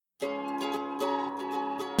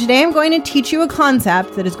Today I'm going to teach you a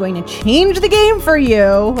concept that is going to change the game for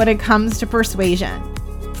you when it comes to persuasion.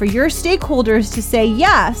 For your stakeholders to say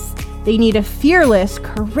yes, they need a fearless,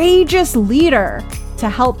 courageous leader to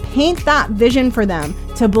help paint that vision for them,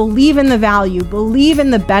 to believe in the value, believe in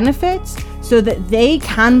the benefits, so that they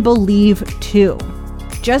can believe too.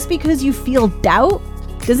 Just because you feel doubt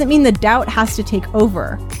doesn't mean the doubt has to take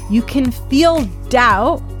over. You can feel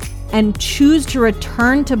doubt and choose to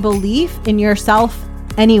return to belief in yourself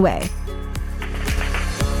anyway.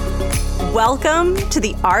 Welcome to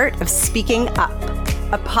The Art of Speaking Up,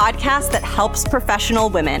 a podcast that helps professional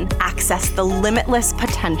women access the limitless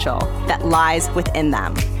potential that lies within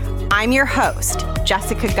them. I'm your host,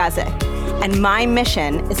 Jessica Guzik, and my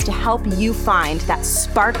mission is to help you find that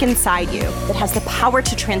spark inside you that has the power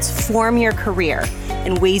to transform your career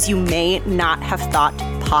in ways you may not have thought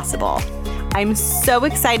possible. I'm so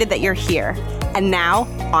excited that you're here. And now,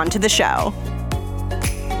 on to the show.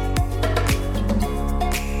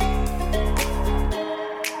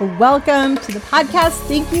 Welcome to the podcast.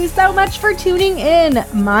 Thank you so much for tuning in.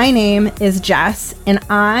 My name is Jess, and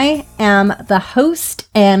I am the host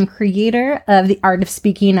and creator of the Art of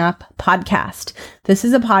Speaking Up podcast. This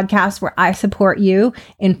is a podcast where I support you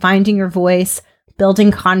in finding your voice, building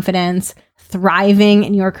confidence, thriving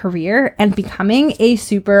in your career, and becoming a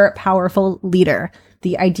super powerful leader.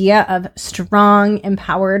 The idea of strong,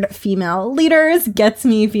 empowered female leaders gets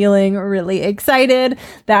me feeling really excited.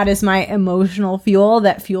 That is my emotional fuel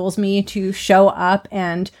that fuels me to show up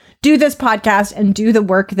and do this podcast and do the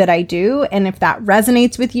work that I do. And if that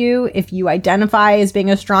resonates with you, if you identify as being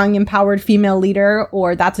a strong, empowered female leader,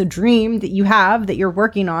 or that's a dream that you have that you're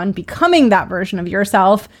working on, becoming that version of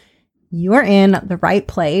yourself, you are in the right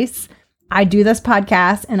place. I do this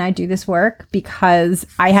podcast and I do this work because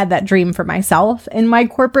I had that dream for myself in my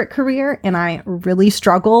corporate career, and I really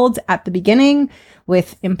struggled at the beginning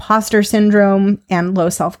with imposter syndrome and low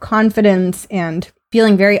self-confidence and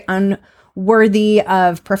feeling very unworthy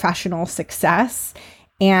of professional success.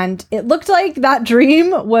 And it looked like that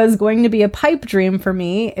dream was going to be a pipe dream for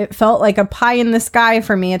me. It felt like a pie in the sky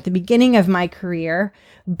for me at the beginning of my career.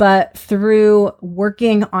 But through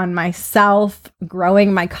working on myself,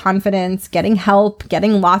 growing my confidence, getting help,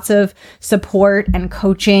 getting lots of support and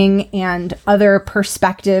coaching and other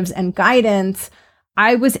perspectives and guidance,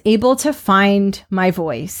 I was able to find my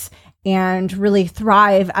voice and really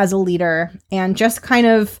thrive as a leader and just kind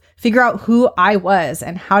of figure out who I was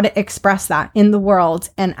and how to express that in the world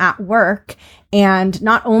and at work. And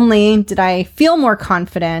not only did I feel more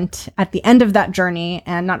confident at the end of that journey,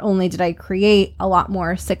 and not only did I create a lot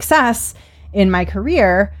more success in my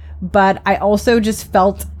career, but I also just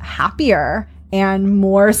felt happier and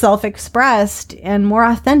more self-expressed and more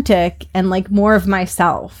authentic and like more of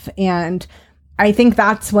myself. And I think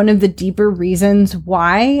that's one of the deeper reasons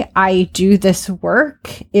why I do this work,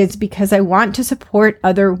 is because I want to support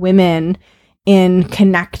other women in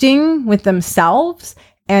connecting with themselves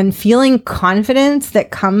and feeling confidence that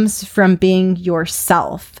comes from being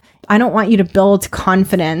yourself. I don't want you to build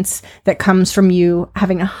confidence that comes from you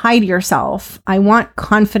having to hide yourself. I want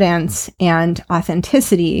confidence and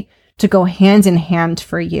authenticity to go hand in hand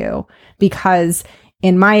for you, because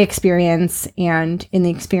in my experience and in the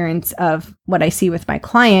experience of what I see with my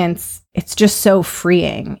clients, it's just so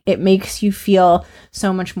freeing. It makes you feel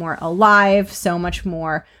so much more alive, so much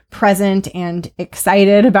more present and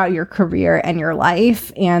excited about your career and your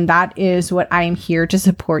life. And that is what I am here to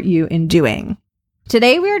support you in doing.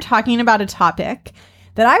 Today, we are talking about a topic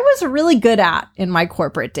that I was really good at in my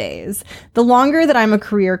corporate days. The longer that I'm a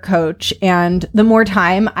career coach and the more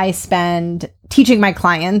time I spend teaching my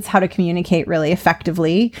clients how to communicate really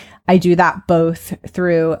effectively, I do that both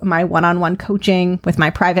through my one-on-one coaching with my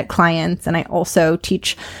private clients, and I also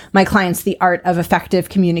teach my clients the art of effective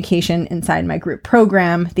communication inside my group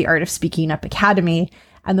program, the Art of Speaking Up Academy.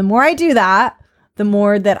 And the more I do that, the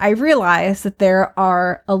more that I realize that there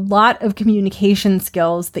are a lot of communication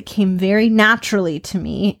skills that came very naturally to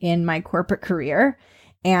me in my corporate career,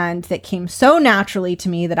 and that came so naturally to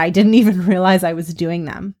me that I didn't even realize I was doing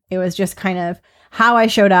them. It was just kind of how I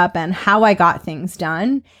showed up and how I got things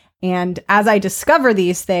done. And as I discover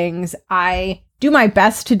these things, I do my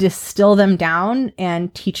best to distill them down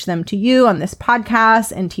and teach them to you on this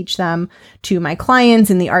podcast and teach them to my clients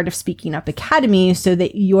in the Art of Speaking Up Academy, so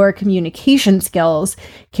that your communication skills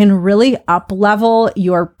can really up-level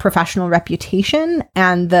your professional reputation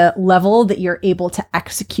and the level that you're able to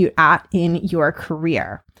execute at in your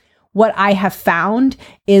career. what I have found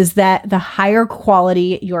is that the higher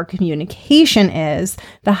quality your communication is,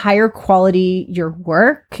 the higher quality your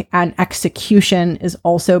work and execution is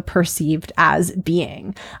also perceived as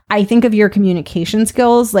being. I think of your communication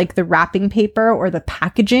skills like the wrapping paper or the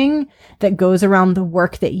packaging that goes around the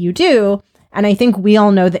work that you do. And I think we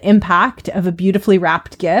all know the impact of a beautifully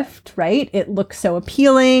wrapped gift, right? It looks so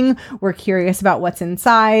appealing. We're curious about what's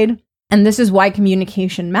inside. And this is why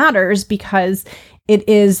communication matters, because it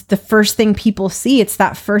is the first thing people see. It's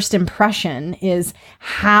that first impression is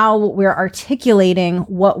how we're articulating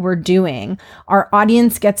what we're doing. Our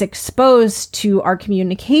audience gets exposed to our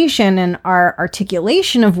communication and our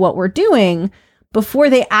articulation of what we're doing before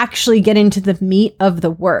they actually get into the meat of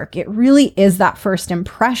the work. It really is that first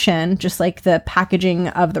impression, just like the packaging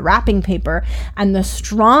of the wrapping paper. And the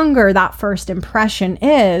stronger that first impression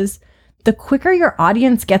is, the quicker your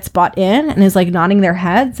audience gets bought in and is like nodding their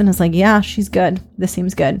heads and is like, yeah, she's good. This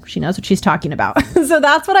seems good. She knows what she's talking about. So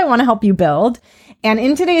that's what I want to help you build. And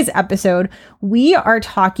in today's episode, we are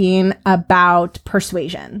talking about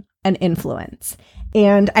persuasion and influence.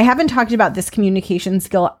 And I haven't talked about this communication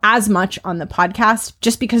skill as much on the podcast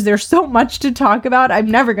just because there's so much to talk about.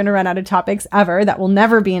 I'm never going to run out of topics ever. That will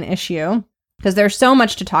never be an issue because there's so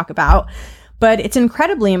much to talk about. But it's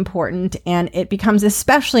incredibly important, and it becomes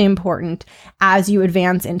especially important as you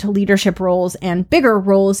advance into leadership roles and bigger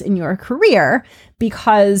roles in your career,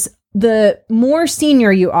 because the more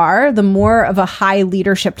senior you are, the more of a high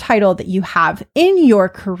leadership title that you have in your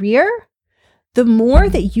career, the more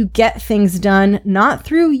that you get things done, not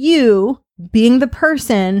through you being the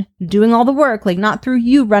person doing all the work, like not through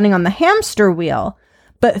you running on the hamster wheel,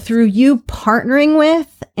 but through you partnering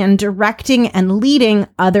with and directing and leading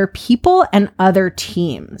other people and other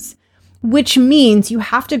teams, which means you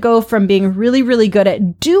have to go from being really, really good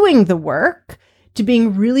at doing the work to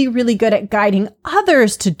being really, really good at guiding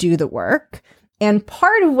others to do the work. And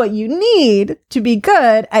part of what you need to be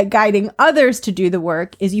good at guiding others to do the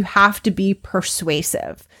work is you have to be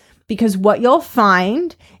persuasive. Because what you'll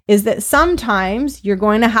find is that sometimes you're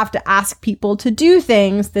going to have to ask people to do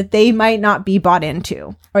things that they might not be bought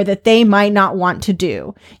into or that they might not want to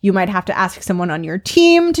do. You might have to ask someone on your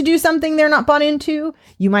team to do something they're not bought into.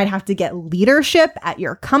 You might have to get leadership at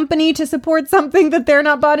your company to support something that they're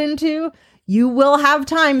not bought into. You will have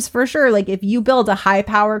times for sure, like if you build a high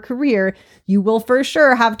power career, you will for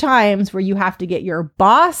sure have times where you have to get your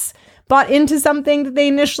boss bought into something that they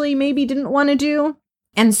initially maybe didn't want to do.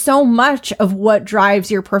 And so much of what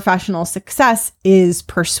drives your professional success is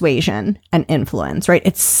persuasion and influence, right?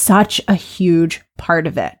 It's such a huge part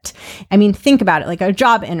of it. I mean, think about it like a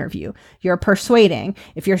job interview. You're persuading.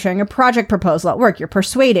 If you're sharing a project proposal at work, you're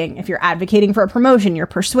persuading. If you're advocating for a promotion, you're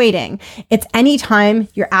persuading. It's anytime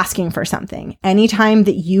you're asking for something, anytime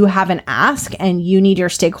that you have an ask and you need your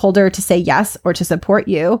stakeholder to say yes or to support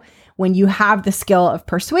you. When you have the skill of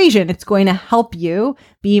persuasion, it's going to help you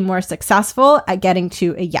be more successful at getting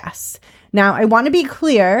to a yes. Now, I want to be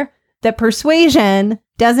clear that persuasion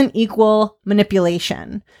doesn't equal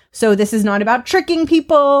manipulation. So this is not about tricking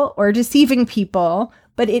people or deceiving people,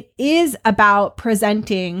 but it is about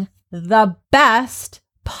presenting the best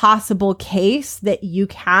possible case that you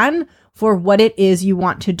can for what it is you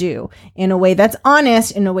want to do in a way that's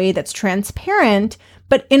honest, in a way that's transparent,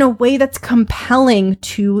 but in a way that's compelling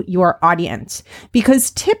to your audience.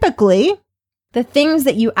 Because typically, the things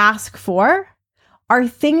that you ask for are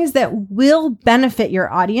things that will benefit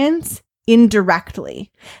your audience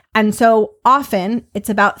indirectly. And so often, it's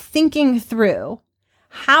about thinking through,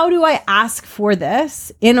 how do I ask for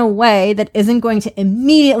this in a way that isn't going to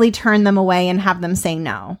immediately turn them away and have them say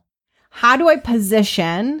no? How do I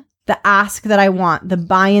position the ask that I want, the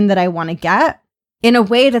buy-in that I want to get, in a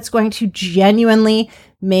way that's going to genuinely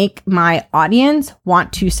make my audience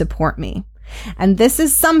want to support me? And this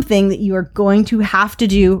is something that you are going to have to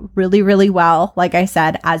do really, really well, like I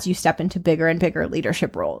said, as you step into bigger and bigger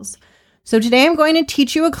leadership roles. So today I'm going to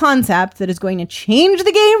teach you a concept that is going to change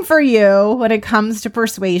the game for you when it comes to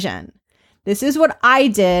persuasion. This is what I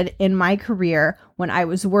did in my career when I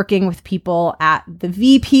was working with people at the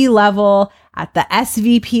VP level, at the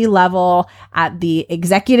SVP level, at the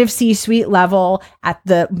executive C-suite level, at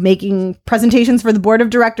the making presentations for the board of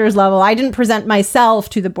directors level. I didn't present myself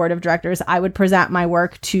to the board of directors. I would present my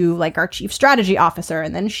work to like our chief strategy officer,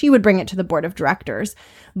 and then she would bring it to the board of directors.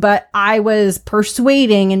 But I was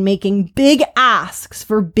persuading and making big asks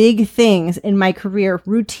for big things in my career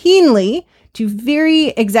routinely to very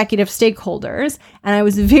executive stakeholders. And I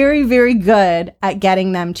was very, very good at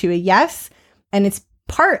getting them to a yes. And it's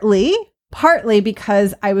partly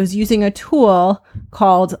because I was using a tool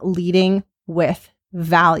called leading with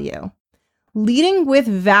value. Leading with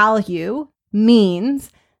value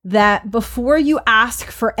means that before you ask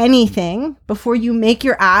for anything, before you make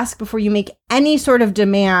your ask, before you make any sort of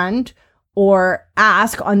demand or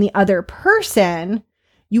ask on the other person,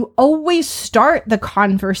 you always start the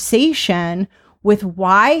conversation with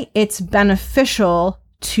why it's beneficial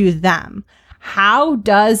to them. How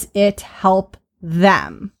does it help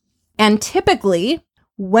them? And typically,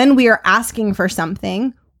 when we are asking for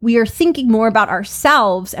something, we are thinking more about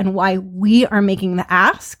ourselves and why we are making the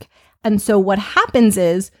ask. And so what happens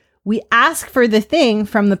is we ask for the thing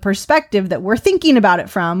from the perspective that we're thinking about it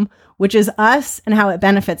from, which is us and how it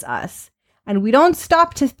benefits us. And we don't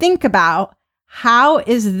stop to think about how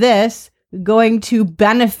is this going to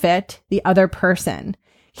benefit the other person.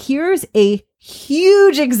 Here's a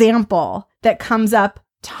huge example that comes up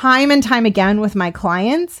time and time again with my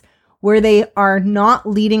clients where they are not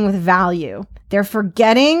leading with value. They're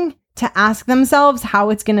forgetting to ask themselves how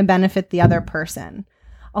it's going to benefit the other person.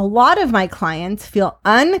 A lot of my clients feel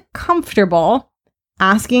uncomfortable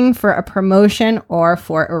asking for a promotion or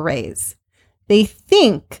for a raise. They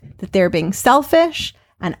think that they're being selfish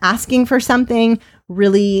and asking for something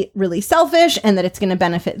really, really selfish and that it's going to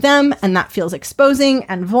benefit them. And that feels exposing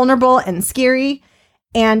and vulnerable and scary.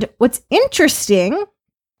 And what's interesting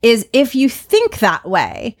is if you think that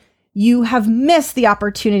way, you have missed the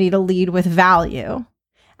opportunity to lead with value.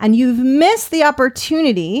 And you've missed the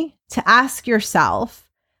opportunity to ask yourself,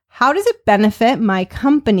 how does it benefit my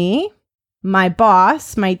company, my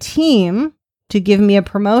boss, my team to give me a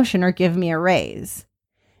promotion or give me a raise?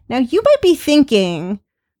 Now, you might be thinking,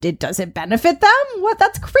 does it benefit them? What?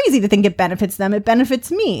 That's crazy to think it benefits them. It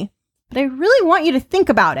benefits me. But I really want you to think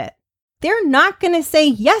about it. They're not going to say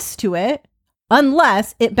yes to it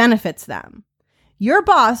unless it benefits them. Your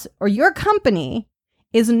boss or your company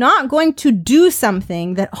is not going to do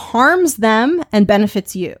something that harms them and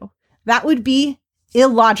benefits you. That would be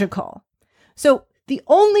illogical. So the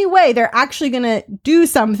only way they're actually going to do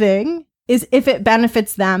something is if it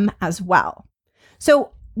benefits them as well.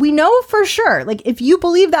 So we know for sure, like if you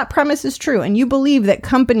believe that premise is true and you believe that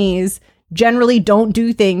companies generally don't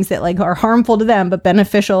do things that like are harmful to them but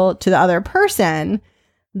beneficial to the other person,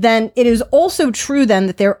 then it is also true then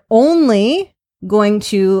that they're only going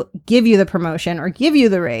to give you the promotion or give you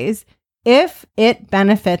the raise if it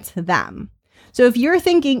benefits them. So if you're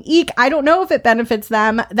thinking, eek, I don't know if it benefits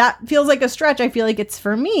them, that feels like a stretch, I feel like it's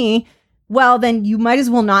for me, well, then you might as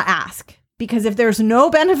well not ask. Because if there's no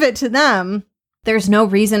benefit to them, there's no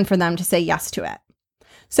reason for them to say yes to it.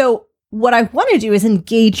 So what I want to do is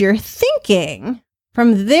engage your thinking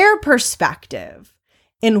from their perspective.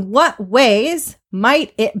 In what ways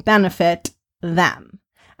might it benefit them?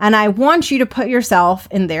 And I want you to put yourself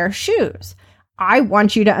in their shoes. I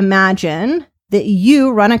want you to imagine that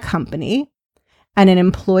you run a company and an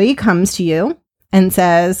employee comes to you and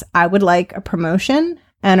says, I would like a promotion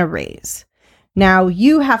and a raise. Now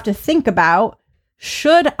you have to think about,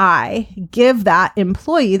 should I give that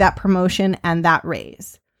employee that promotion and that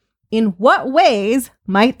raise? In what ways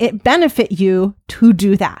might it benefit you to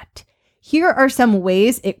do that? Here are some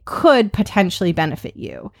ways it could potentially benefit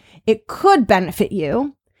you. It could benefit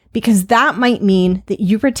you because that might mean that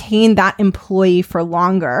you retain that employee for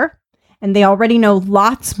longer and they already know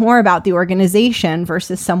lots more about the organization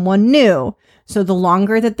versus someone new. So the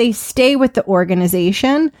longer that they stay with the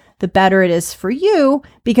organization, the better it is for you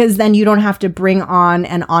because then you don't have to bring on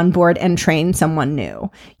and onboard and train someone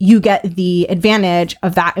new. You get the advantage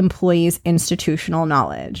of that employee's institutional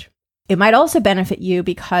knowledge. It might also benefit you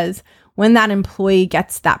because when that employee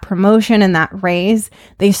gets that promotion and that raise,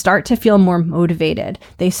 they start to feel more motivated.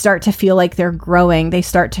 They start to feel like they're growing. They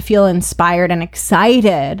start to feel inspired and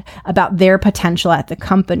excited about their potential at the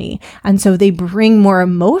company. And so they bring more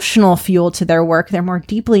emotional fuel to their work. They're more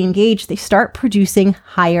deeply engaged. They start producing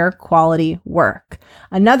higher quality work.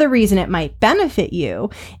 Another reason it might benefit you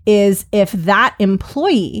is if that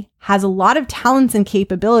employee has a lot of talents and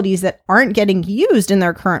capabilities that aren't getting used in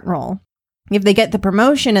their current role. If they get the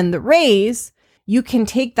promotion and the raise, you can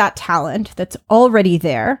take that talent that's already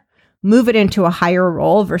there, move it into a higher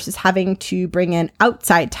role versus having to bring in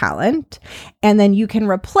outside talent. And then you can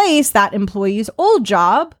replace that employee's old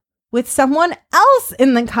job with someone else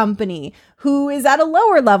in the company who is at a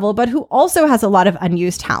lower level, but who also has a lot of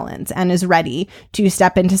unused talents and is ready to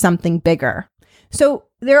step into something bigger. So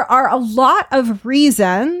there are a lot of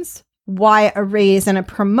reasons why a raise and a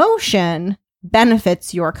promotion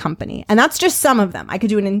benefits your company. And that's just some of them. I could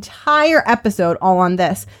do an entire episode all on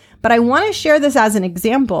this, but I want to share this as an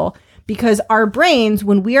example because our brains,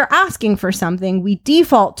 when we are asking for something, we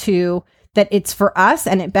default to that it's for us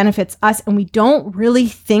and it benefits us, and we don't really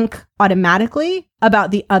think automatically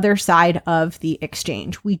about the other side of the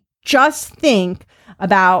exchange. We just think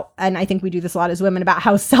about, and I think we do this a lot as women, about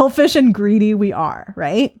how selfish and greedy we are,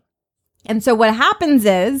 right? And so what happens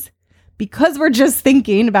is, because we're just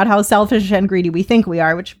thinking about how selfish and greedy we think we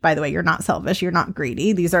are, which, by the way, you're not selfish, you're not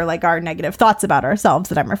greedy. These are like our negative thoughts about ourselves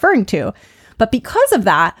that I'm referring to. But because of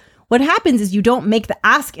that, what happens is you don't make the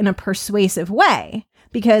ask in a persuasive way,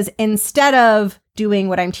 because instead of doing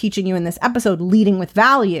what I'm teaching you in this episode, leading with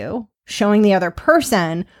value, showing the other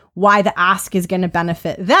person why the ask is going to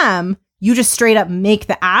benefit them, you just straight up make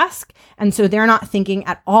the ask. And so they're not thinking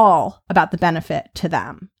at all about the benefit to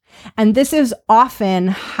them. And this is often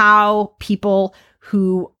how people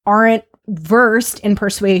who aren't versed in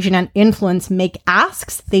persuasion and influence make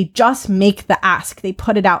asks. They just make the ask. They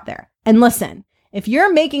put it out there. And listen, if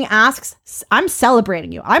you're making asks, I'm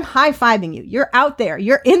celebrating you. I'm high-fiving you. You're out there.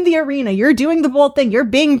 You're in the arena. You're doing the bold thing. You're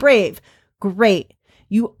being brave. Great.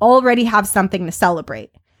 You already have something to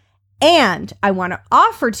celebrate. And I want to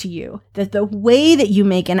offer to you that the way that you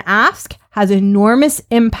make an ask has enormous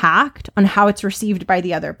impact on how it's received by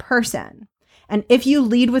the other person. And if you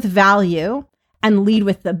lead with value and lead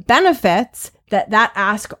with the benefits that that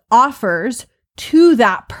ask offers to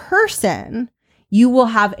that person, you will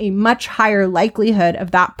have a much higher likelihood of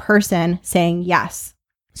that person saying yes.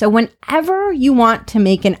 So whenever you want to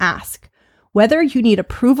make an ask, whether you need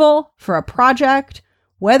approval for a project,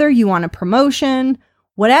 whether you want a promotion,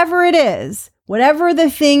 whatever it is, whatever the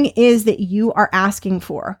thing is that you are asking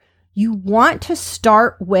for, you want to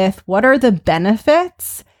start with what are the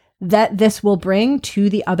benefits that this will bring to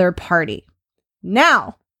the other party.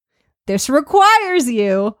 Now, this requires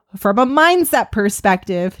you, from a mindset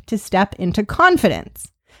perspective, to step into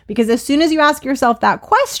confidence. Because as soon as you ask yourself that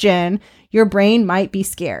question, your brain might be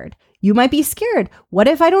scared. You might be scared. What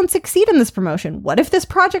if I don't succeed in this promotion? What if this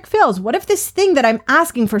project fails? What if this thing that I'm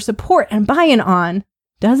asking for support and buy-in on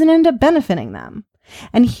doesn't end up benefiting them?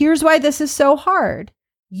 And here's why this is so hard.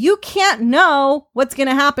 You can't know what's going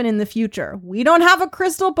to happen in the future. We don't have a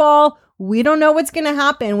crystal ball. We don't know what's going to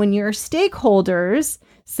happen when your stakeholders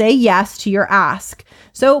say yes to your ask.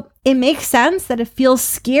 So it makes sense that it feels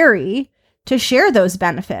scary to share those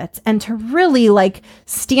benefits and to really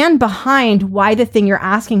stand behind why the thing you're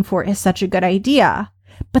asking for is such a good idea.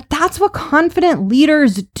 But that's what confident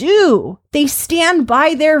leaders do. They stand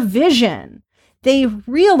by their vision. They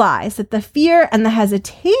realize that the fear and the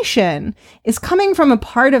hesitation is coming from a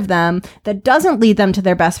part of them that doesn't lead them to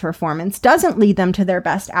their best performance, doesn't lead them to their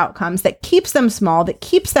best outcomes, that keeps them small, that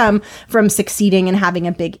keeps them from succeeding and having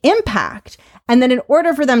a big impact. And then in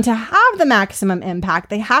order for them to have the maximum impact,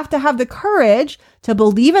 they have to have the courage to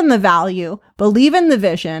believe in the value, believe in the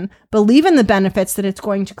vision, believe in the benefits that it's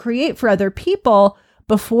going to create for other people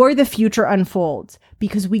before the future unfolds.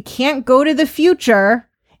 Because we can't go to the future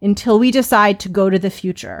until we decide to go to the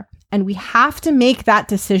future. And we have to make that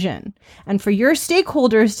decision. And for your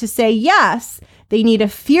stakeholders to say yes, they need a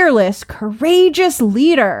fearless, courageous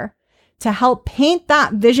leader to help paint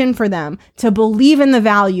that vision for them, to believe in the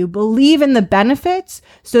value, believe in the benefits,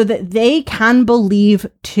 so that they can believe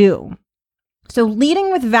too. So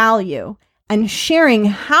leading with value and sharing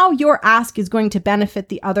how your ask is going to benefit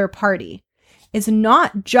the other party is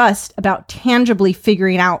not just about tangibly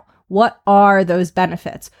figuring out what are those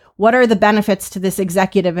benefits. What are the benefits to this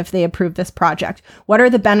executive if they approve this project? What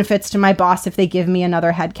are the benefits to my boss if they give me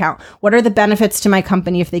another headcount? What are the benefits to my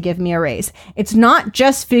company if they give me a raise? It's not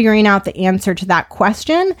just figuring out the answer to that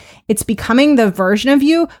question. It's becoming the version of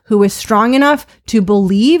you who is strong enough to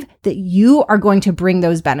believe that you are going to bring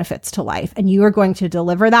those benefits to life and you are going to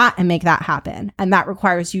deliver that and make that happen. And that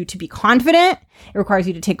requires you to be confident. It requires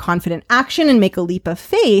you to take confident action and make a leap of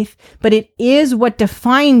faith, but it is what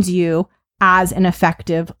defines you as an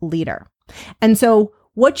effective leader. And so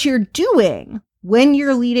what you're doing when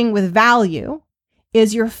you're leading with value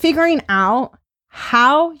is you're figuring out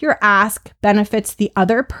how your ask benefits the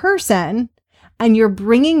other person, and you're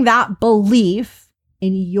bringing that belief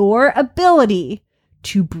in your ability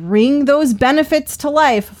to bring those benefits to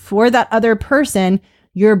life for that other person.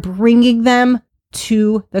 You're bringing them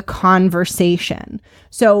to the conversation.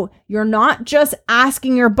 So you're not just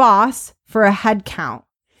asking your boss for a head count.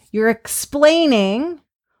 You're explaining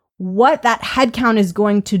what that headcount is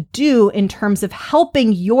going to do in terms of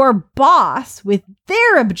helping your boss with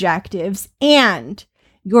their objectives, and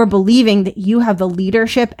you're believing that you have the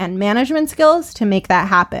leadership and management skills to make that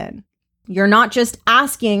happen. You're not just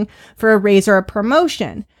asking for a raise or a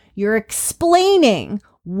promotion. You're explaining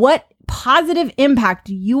what positive impact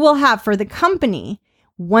you will have for the company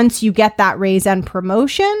once you get that raise and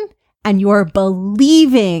promotion, and you're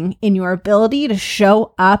believing in your ability to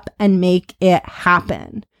show up and make it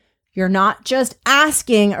happen. You're not just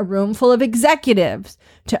asking a room full of executives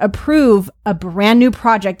to approve a brand new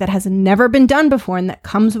project that has never been done before and that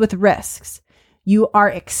comes with risks. You are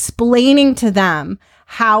explaining to them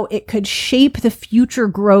how it could shape the future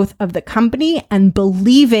growth of the company and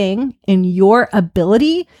believing in your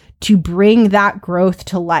ability to bring that growth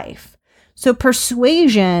to life. So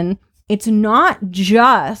persuasion, it's not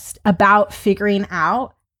just about figuring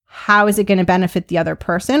out how is it going to benefit the other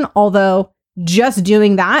person, although just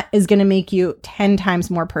doing that is going to make you 10 times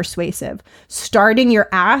more persuasive, starting your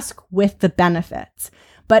ask with the benefits.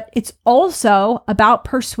 But it's also about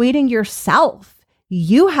persuading yourself.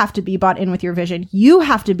 You have to be bought in with your vision. You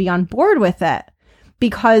have to be on board with it,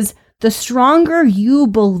 because the stronger you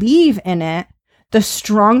believe in it, the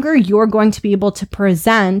stronger you're going to be able to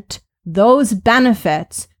present those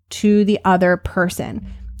benefits to the other person.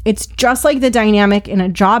 It's just like the dynamic in a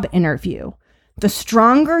job interview. The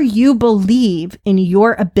stronger you believe in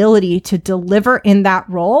your ability to deliver in that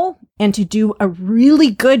role and to do a really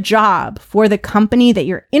good job for the company that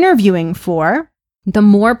you're interviewing for, the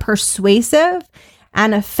more persuasive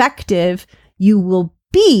and effective you will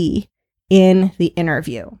be in the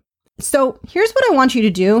interview. So here's what I want you to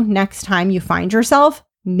do next time you find yourself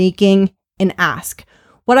making an ask.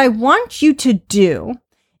 What I want you to do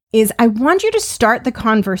is I want you to start the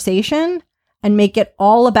conversation and make it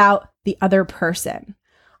all about the other person.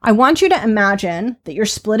 I want you to imagine that you're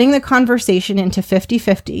splitting the conversation into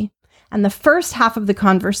 50-50, and the first half of the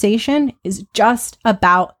conversation is just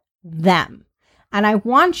about them. And I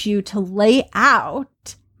want you to lay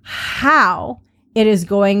out how it is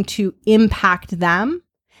going to impact them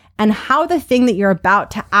and how the thing that you're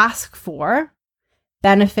about to ask for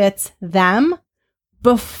benefits them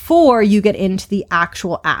before you get into the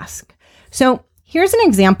actual ask. So here's an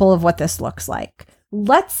example of what this looks like.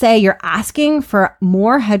 Let's say you're asking for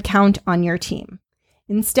more headcount on your team.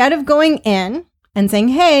 Instead of going in and saying,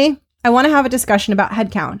 hey, I want to have a discussion about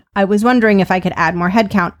headcount. I was wondering if I could add more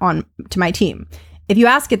headcount on to my team. If you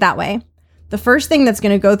ask it that way, the first thing that's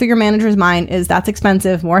going to go through your manager's mind is that's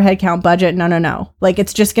expensive, more headcount budget. No. Like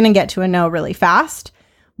it's just going to get to a no really fast.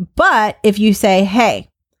 But if you say, hey,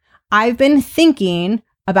 I've been thinking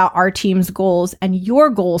about our team's goals and your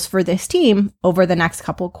goals for this team over the next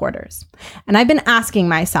couple of quarters. And I've been asking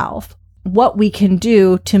myself what we can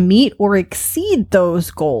do to meet or exceed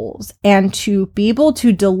those goals and to be able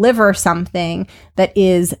to deliver something that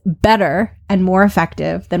is better and more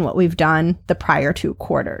effective than what we've done the prior 2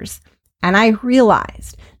 quarters. And I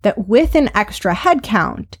realized that with an extra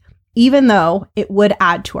headcount, even though it would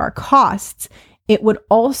add to our costs, it would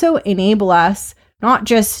also enable us not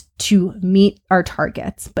just to meet our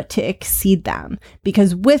targets, but to exceed them.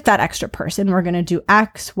 Because with that extra person, we're going to do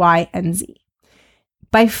X, Y, and Z.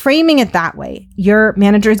 By framing it that way, your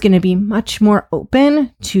manager is going to be much more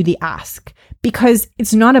open to the ask because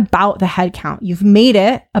it's not about the headcount. You've made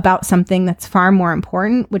it about something that's far more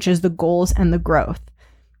important, which is the goals and the growth.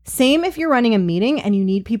 Same if you're running a meeting and you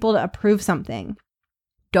need people to approve something.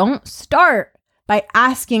 Don't start by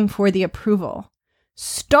asking for the approval.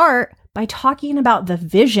 Start by talking about the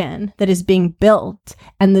vision that is being built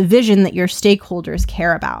and the vision that your stakeholders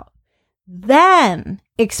care about. Then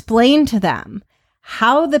explain to them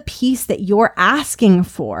how the piece that you're asking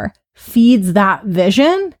for feeds that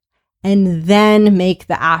vision, and then make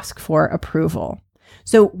the ask for approval.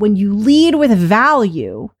 So when you lead with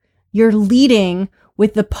value, you're leading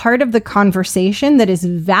with the part of the conversation that is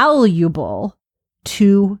valuable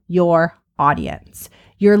to your audience.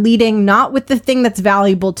 You're leading not with the thing that's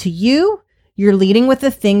valuable to you, you're leading with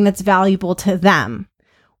the thing that's valuable to them.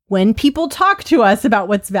 When people talk to us about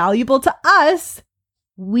what's valuable to us,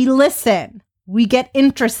 we listen, we get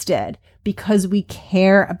interested because we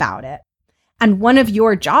care about it. And one of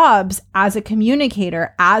your jobs as a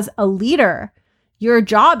communicator, as a leader, your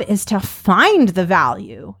job is to find the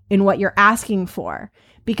value in what you're asking for,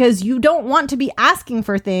 because you don't want to be asking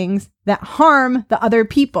for things that harm the other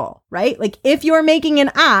people, right? Like if you're making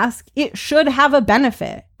an ask, it should have a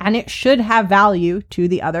benefit and it should have value to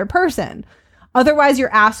the other person. Otherwise,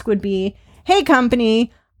 your ask would be, hey,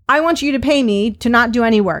 company, I want you to pay me to not do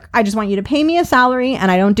any work. I just want you to pay me a salary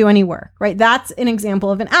and I don't do any work, right? That's an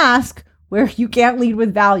example of an ask where you can't lead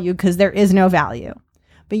with value because there is no value.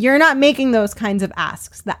 But you're not making those kinds of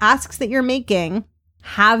asks. The asks that you're making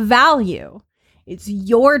have value. It's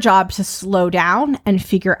your job to slow down and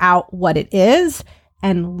figure out what it is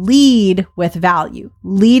and lead with value.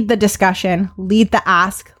 Lead the discussion, lead the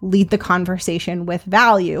ask, lead the conversation with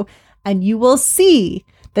value. And you will see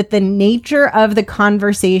that the nature of the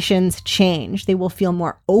conversations change. They will feel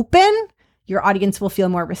more open. Your audience will feel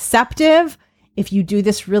more receptive. If you do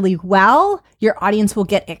this really well, your audience will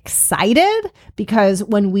get excited, because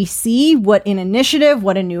when we see what an initiative,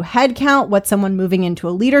 what a new headcount, what someone moving into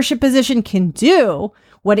a leadership position can do,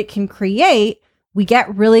 what it can create, we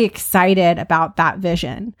get really excited about that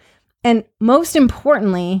vision. And most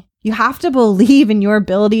importantly, you have to believe in your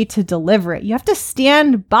ability to deliver it. You have to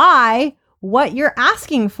stand by what you're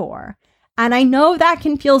asking for. And I know that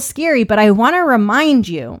can feel scary, but I want to remind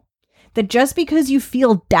you that just because you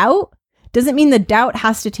feel doubt doesn't mean the doubt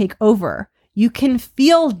has to take over. You can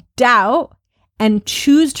feel doubt and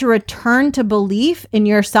choose to return to belief in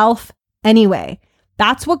yourself anyway.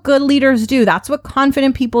 That's what good leaders do. That's what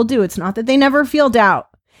confident people do. It's not that they never feel doubt.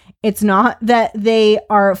 It's not that they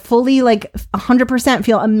are fully 100%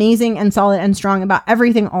 feel amazing and solid and strong about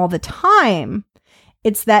everything all the time.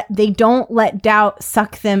 It's that they don't let doubt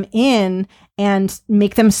suck them in and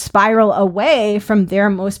make them spiral away from their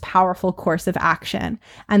most powerful course of action.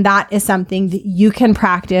 And that is something that you can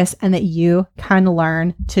practice and that you can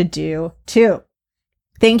learn to do too.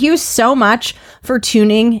 Thank you so much for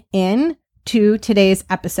tuning in to today's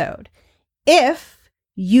episode. If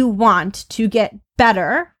you want to get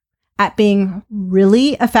better at being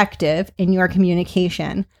really effective in your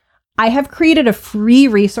communication, I have created a free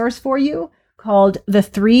resource for you called the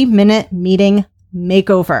 3-Minute Meeting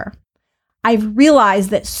Makeover. I've realized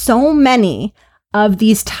that so many of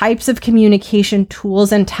these types of communication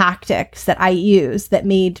tools and tactics that I use that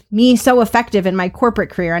made me so effective in my corporate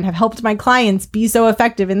career and have helped my clients be so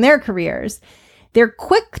effective in their careers, they're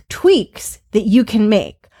quick tweaks that you can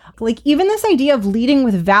make. Like even this idea of leading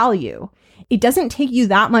with value, it doesn't take you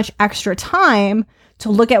that much extra time to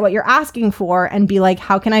look at what you're asking for and be like,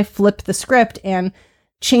 how can I flip the script and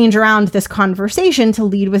change around this conversation to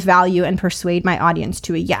lead with value and persuade my audience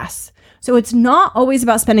to a yes. So it's not always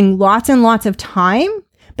about spending lots and lots of time,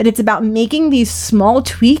 but it's about making these small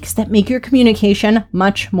tweaks that make your communication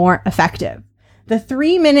much more effective. The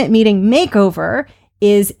 3-Minute Meeting Makeover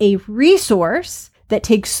is a resource that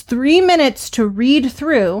takes 3 minutes to read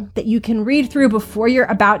through, that you can read through before you're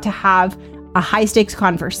about to have a high stakes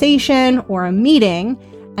conversation or a meeting.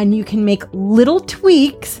 And you can make little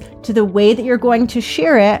tweaks to the way that you're going to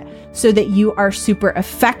share it so that you are super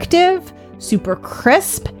effective, super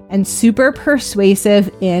crisp, and super persuasive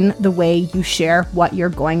in the way you share what you're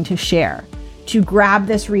going to share. To grab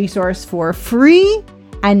this resource for free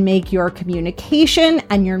and make your communication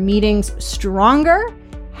and your meetings stronger,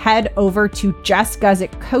 head over to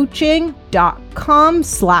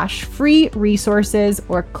jessguzikcoaching.com/free resources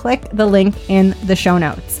or click the link in the show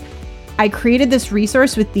notes. I created this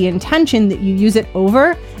resource with the intention that you use it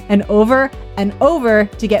over and over and over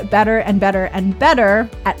to get better and better and better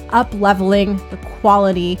at up-leveling the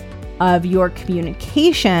quality of your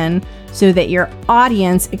communication so that your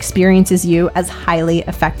audience experiences you as highly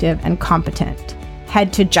effective and competent.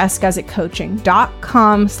 Head to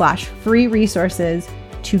jessguzikcoaching.com/free resources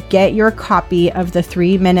to get your copy of the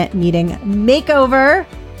 3-Minute Meeting Makeover,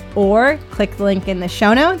 or click the link in the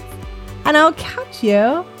show notes, and I'll catch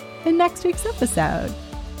you in next week's episode.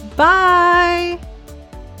 Bye.